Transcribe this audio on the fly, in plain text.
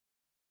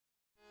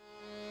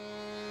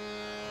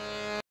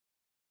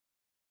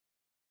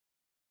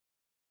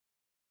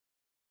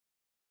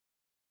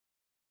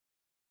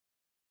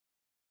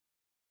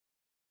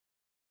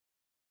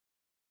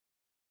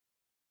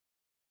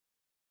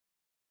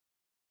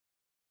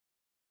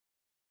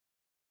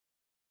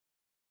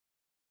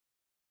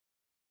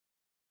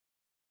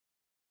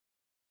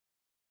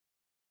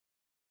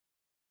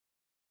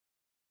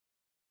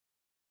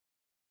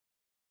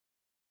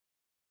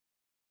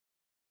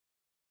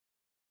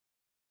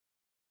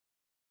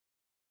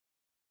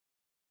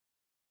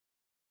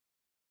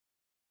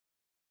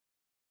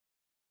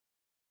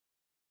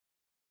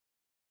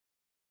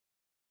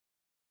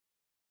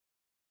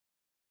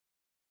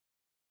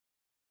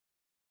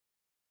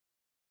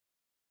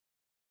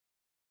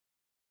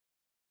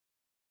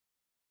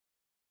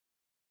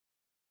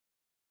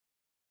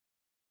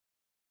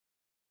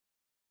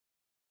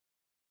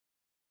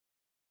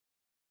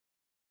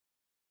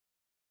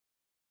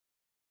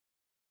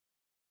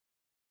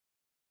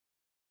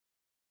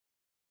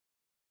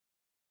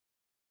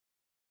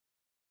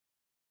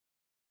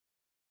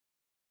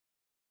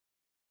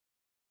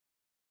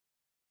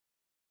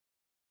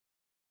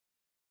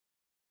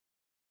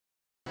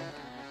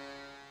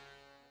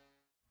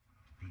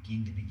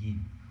begin to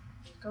begin.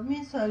 El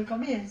comienzo del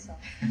comienzo.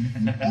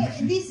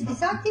 This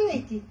is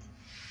activated.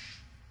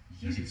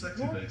 Yes, it's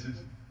activated.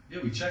 Yeah,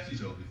 we checked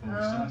it all before we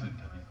started.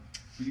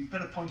 We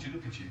better point you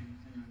look at you.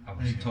 I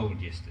was told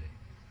yesterday.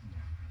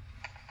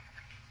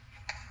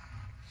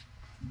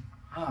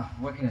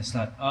 Where can I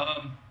start?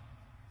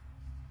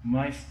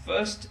 My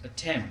first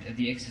attempt at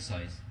the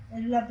exercise,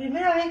 La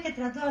primera vez que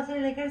trató de hacer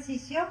el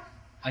ejercicio,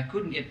 I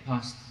couldn't get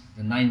past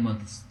the 9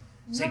 months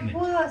segment. no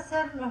pudo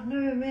hacer los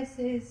 9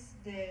 meses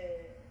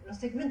los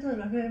segmentos de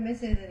los 9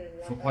 meses de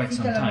la For quite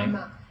visita some a la time.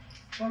 mamá,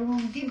 por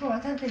un tiempo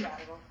bastante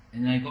largo.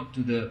 And I got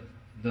to the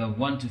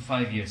 1 to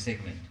 5 year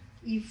segment.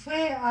 Y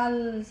fue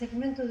al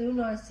segmento de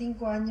 1 a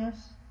 5 años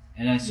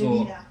And I de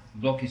saw vida.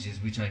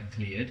 blockages which I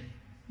cleared.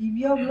 Y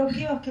vio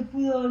bloqueos que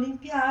pudo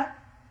limpiar.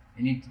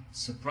 And it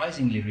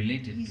surprisingly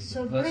related Y to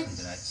the person that I'd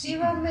seen.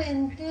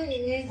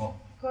 sorpresivamente es before.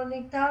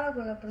 conectado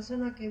con la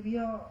persona que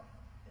vio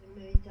en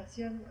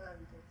meditación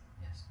antes.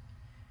 Yes.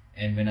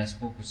 And when I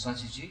spoke with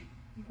Sachiji,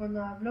 Y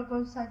cuando habló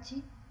con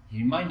Sachi, he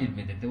reminded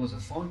me that there was a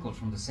phone call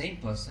from the same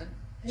person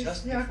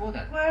just before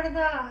that.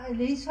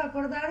 le hizo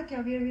acordar que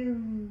había habido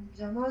un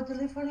llamado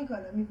telefónico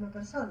a la misma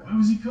persona. Where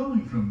was he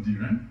calling from,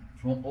 Dhiren?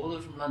 From all the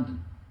way from London.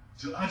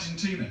 To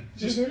Argentina.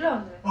 Just, Desde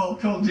Londres. oh,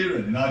 call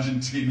Dhiren in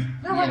Argentina.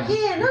 No, Yeah. ¿por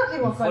qué? No, que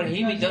vos For conoces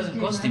him, it doesn't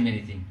Argentina. cost him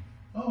anything.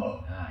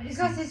 Oh, You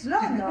Because see. it's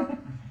London.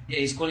 Yeah,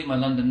 he's calling my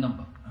London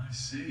number. I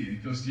see.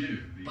 It cost you.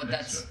 The But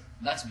extra.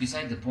 that's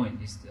beside the point.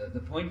 The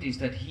point is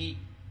that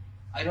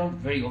I don't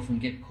very often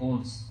get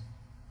calls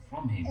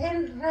from him.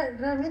 Él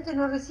realmente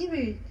no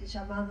recibe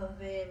llamados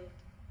de él.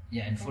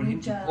 Yeah, and for him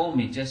to call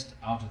me just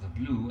out of the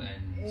blue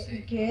and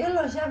say Que él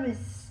lo llame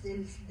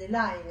del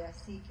aire,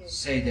 así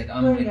que... that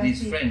I'm with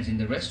these así. friends in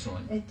the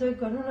restaurant Estoy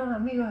con unos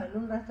amigos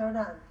en un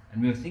restaurante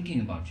and we were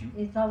thinking about you,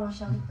 y estamos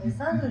ya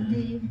pensando en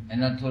ti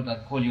and I thought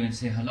I'd call you and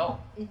say hello.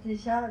 y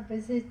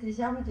pensé, te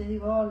llamo y te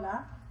digo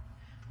hola.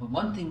 But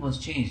one thing was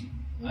changed.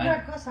 Y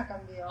una cosa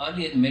cambió.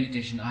 Early in the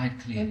meditation, I had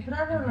cleared him.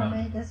 Temprano en la and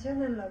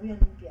meditación él lo había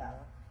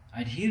limpiado.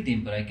 I'd healed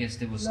him, but I guess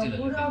there was still Lo a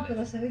little curó, bit pero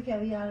left. se ve que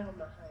había algo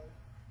más ahí.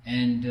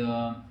 And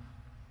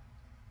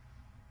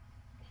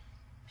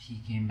he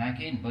came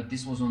back in, but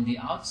this was on the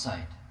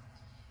outside.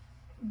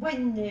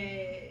 When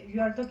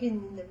you are talking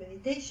in the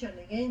meditation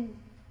again,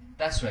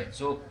 That's right.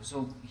 So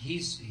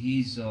his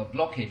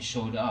blockage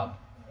showed up.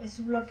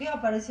 su bloqueo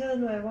apareció de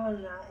nuevo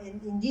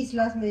in this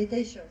last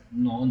meditation.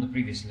 No, on the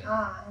previous level.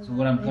 En So la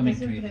what I'm coming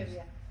to meditación it is.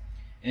 previa.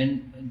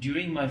 And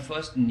during my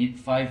first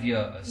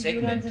 5-year Y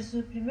segment, durante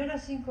sus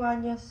primeros 5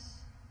 años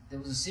there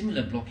was a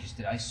similar blockage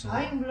that I saw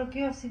hay un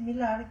bloqueo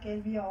similar que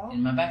él vio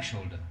in my back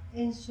shoulder.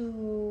 en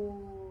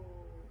su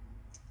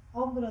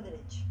hombro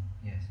derecho.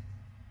 Yes.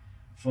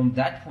 From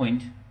that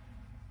point,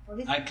 Por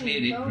ese I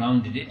cleared it, punto,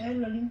 grounded it.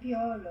 Él lo limpió,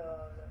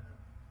 lo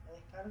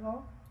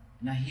descargó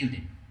and I healed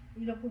him.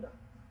 y lo curó.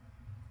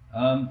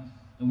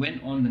 I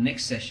went on the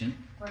next session,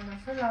 Cuando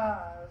fue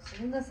la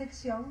segunda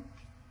sección,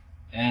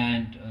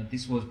 and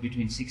this was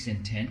between 6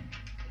 and 10.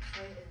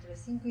 fue entre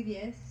 5 y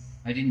 10,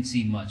 I didn't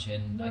see much,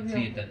 and no I vio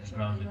cleared that and mucho, y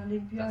grounded lo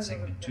limpió that y lo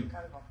segment too.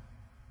 descargó.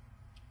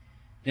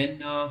 Then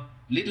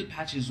little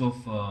patches of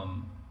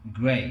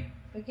grey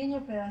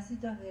Pequeños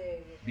pedacitos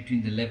de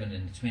between the 11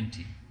 and the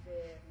 20,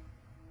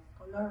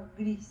 color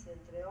gris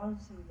entre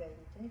 11 y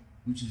 20,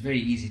 which was very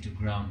easy to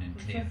ground and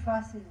que fue clear.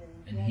 fácil de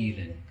limpiar y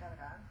healing.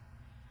 descargar.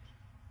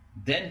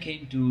 Then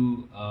came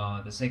to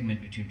the segment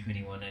between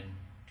 21 and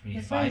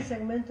Después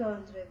el 25, segmento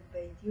entre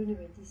 21 y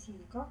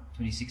 25,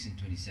 26 and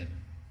 27,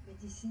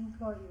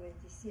 25 y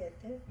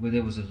 27, where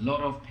there was a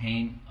lot of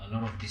pain, a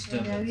lot of donde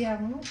disturbance, había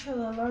mucho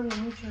dolor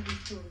y muchos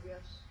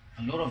disturbios,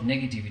 a lot of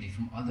negativity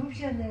from other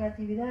muchas people.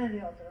 negatividades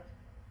de otros.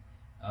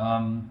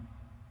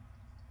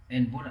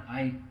 And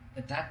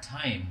at that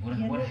time, what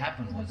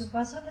happened Lo que was,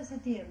 pasó en ese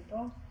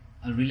tiempo,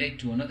 I'll relate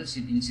to another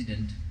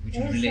incident which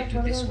will él se relate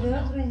to this acordó one de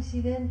now. otro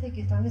incidente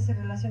que también se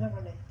relaciona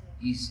con este.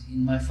 Is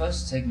in my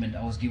first segment,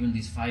 I was given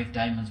these 5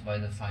 diamonds by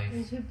the 5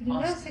 En su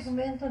primer masters.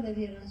 segmento le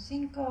dieron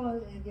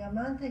 5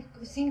 diamantes,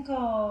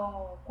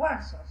 5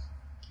 cuarzos.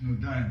 No,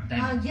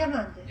 diamond.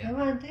 Diamantes, Yeah.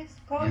 diamantes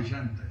con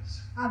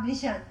Brillantes.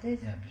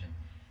 brillantes. Yeah,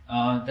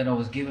 brilliant. That I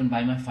was given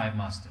by my 5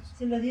 masters.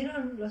 Se lo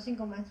dieron los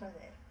 5 maestros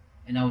de él.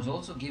 And I was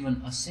also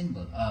given a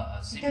symbol,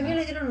 Y también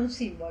le dieron un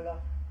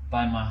símbolo.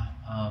 by my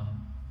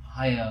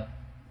higher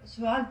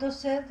Su alto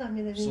ser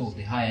también le dio soul, un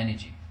the símbolo. high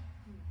energy.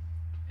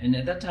 And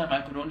at that time,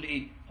 I could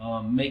only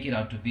make it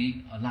out to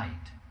be a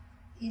light.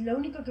 Y lo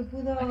único que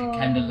pudo Like a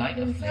candlelight,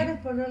 a pensar flame. es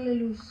ponerle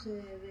luz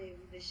de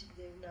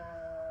una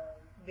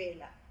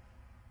vela.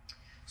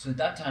 So at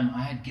that time,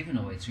 I had given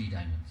away 3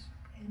 diamonds.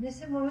 En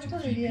ese momento To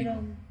le three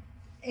dieron,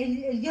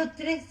 él dio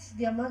 3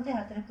 diamantes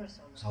a 3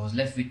 personas. So I was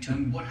left with 2.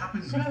 And what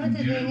happened with them,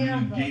 Solamente Dhiren, when tenía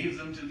you dos. gave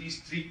them to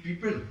these 3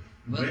 people?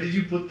 Well- Where did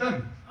you put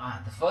them?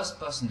 The first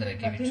person that I La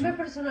gave it primera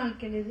to, persona a la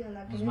que le dio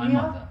was my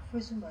mother.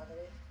 fue su madre.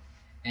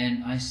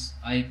 and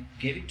I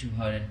gave it to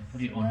her and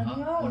put it on La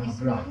her dio y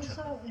se brow la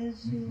chakra. puso en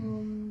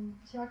su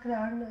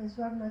chakra, en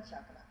su Agna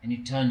chakra. And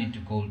it turned into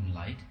golden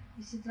light.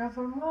 Y se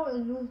transformó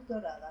en luz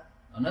dorada.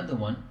 Another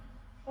one,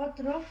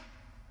 Otro,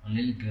 a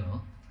little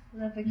girl,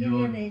 una pequeña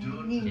Your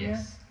niña,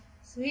 Yes.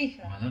 su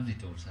hija, My lovely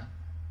daughter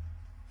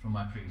from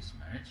my previous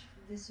marriage.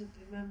 de su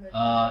primer And I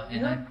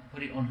matrimonio,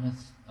 put it on her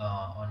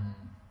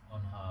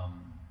on her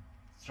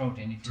throat,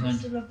 and it Se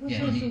turned lo puso yeah,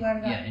 en and su it,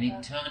 garganta. yeah, and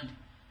it turned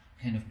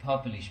kind of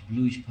purplish,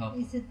 bluish purple.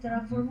 y se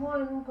transformó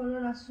en un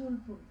color azul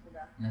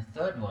púrpura. And the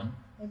third one,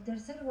 El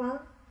tercer one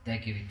they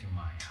gave it to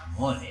my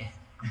amore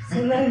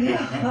se lo dio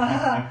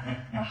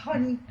a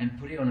Honey and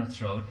put it on her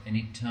throat, and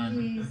it y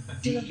turned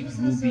se lo deep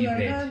puso en su ruby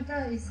red.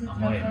 garganta y se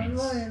Amore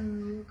transformó means-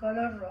 en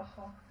color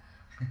rojo.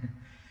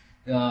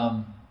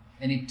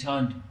 And it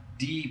turned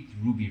deep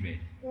ruby red.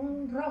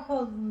 Un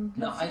rojo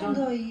No, I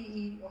profundo don't-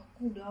 y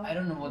oscuro. I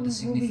don't know what un the rubí.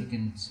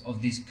 significance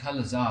of these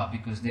colors are,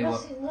 because they No,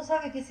 were no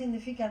sabe qué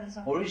significan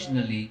esos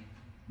originally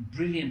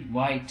brilliant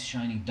white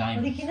shining colores.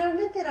 diamonds.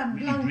 Originalmente eran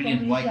Really blancos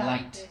brilliant white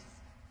brillantes. light.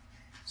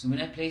 So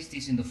when I placed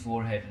this in the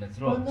forehead and the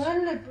throat, Cuando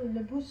él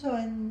le puso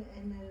en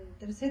el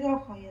tercer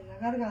ojo y en la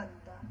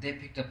garganta, they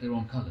picked up their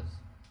own colors.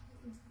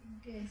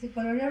 que se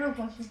colorearon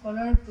con su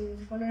color,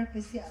 un color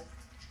especial.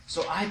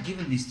 So I had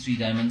given these 3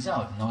 diamonds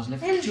out, and I was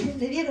left Él with 2.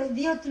 le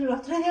dio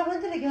los 3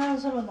 diamantes, le quedaron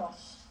solo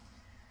 2.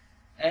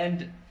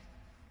 And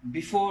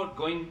before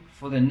going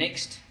for the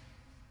next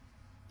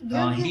Y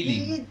antes de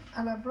healing, ir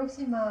a la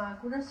próxima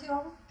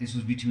curación, this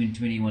was between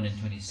 21 and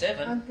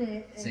 27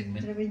 entre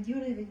segment,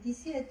 21 y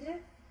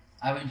 27,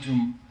 I went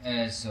to,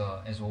 as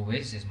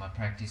always, as my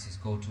practice is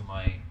go to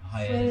my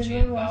higher fue de energy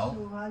and nuevo a bow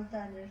su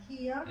alta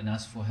energía, and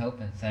ask for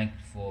help and thank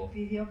for,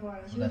 pidió por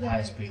for that ayuda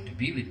higher spirit to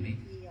be with me.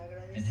 y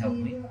and help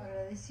me.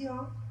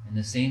 agradeció. And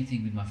the same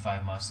thing with my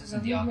 5 masters Lo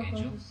and the mismo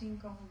archangel. con sus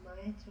 5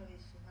 maestros y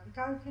sus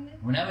arcángeles.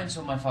 When I went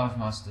to my 5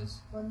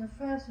 masters, Cuando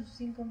fue a sus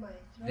 5 they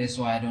maestros,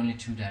 saw I had only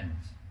 2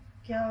 diamonds.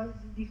 que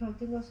dijo,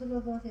 tengo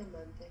solo 2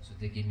 diamantes. So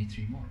they gave me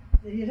 3 more.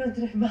 Le dieron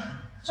 3 más.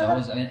 So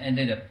I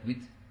ended up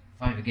with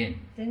 5 again.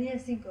 Tenía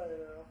 5 de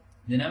nuevo.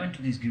 Then I went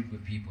to this group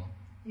of people,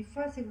 Y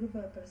fue a ese grupo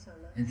de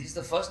personas. and this is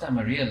the first time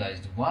I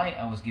realized why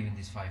I was given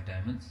these 5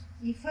 diamonds.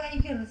 Y fue ahí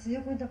que se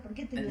dio cuenta por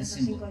qué tenía And the esos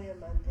symbol. 5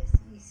 diamantes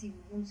y sin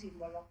un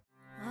símbolo.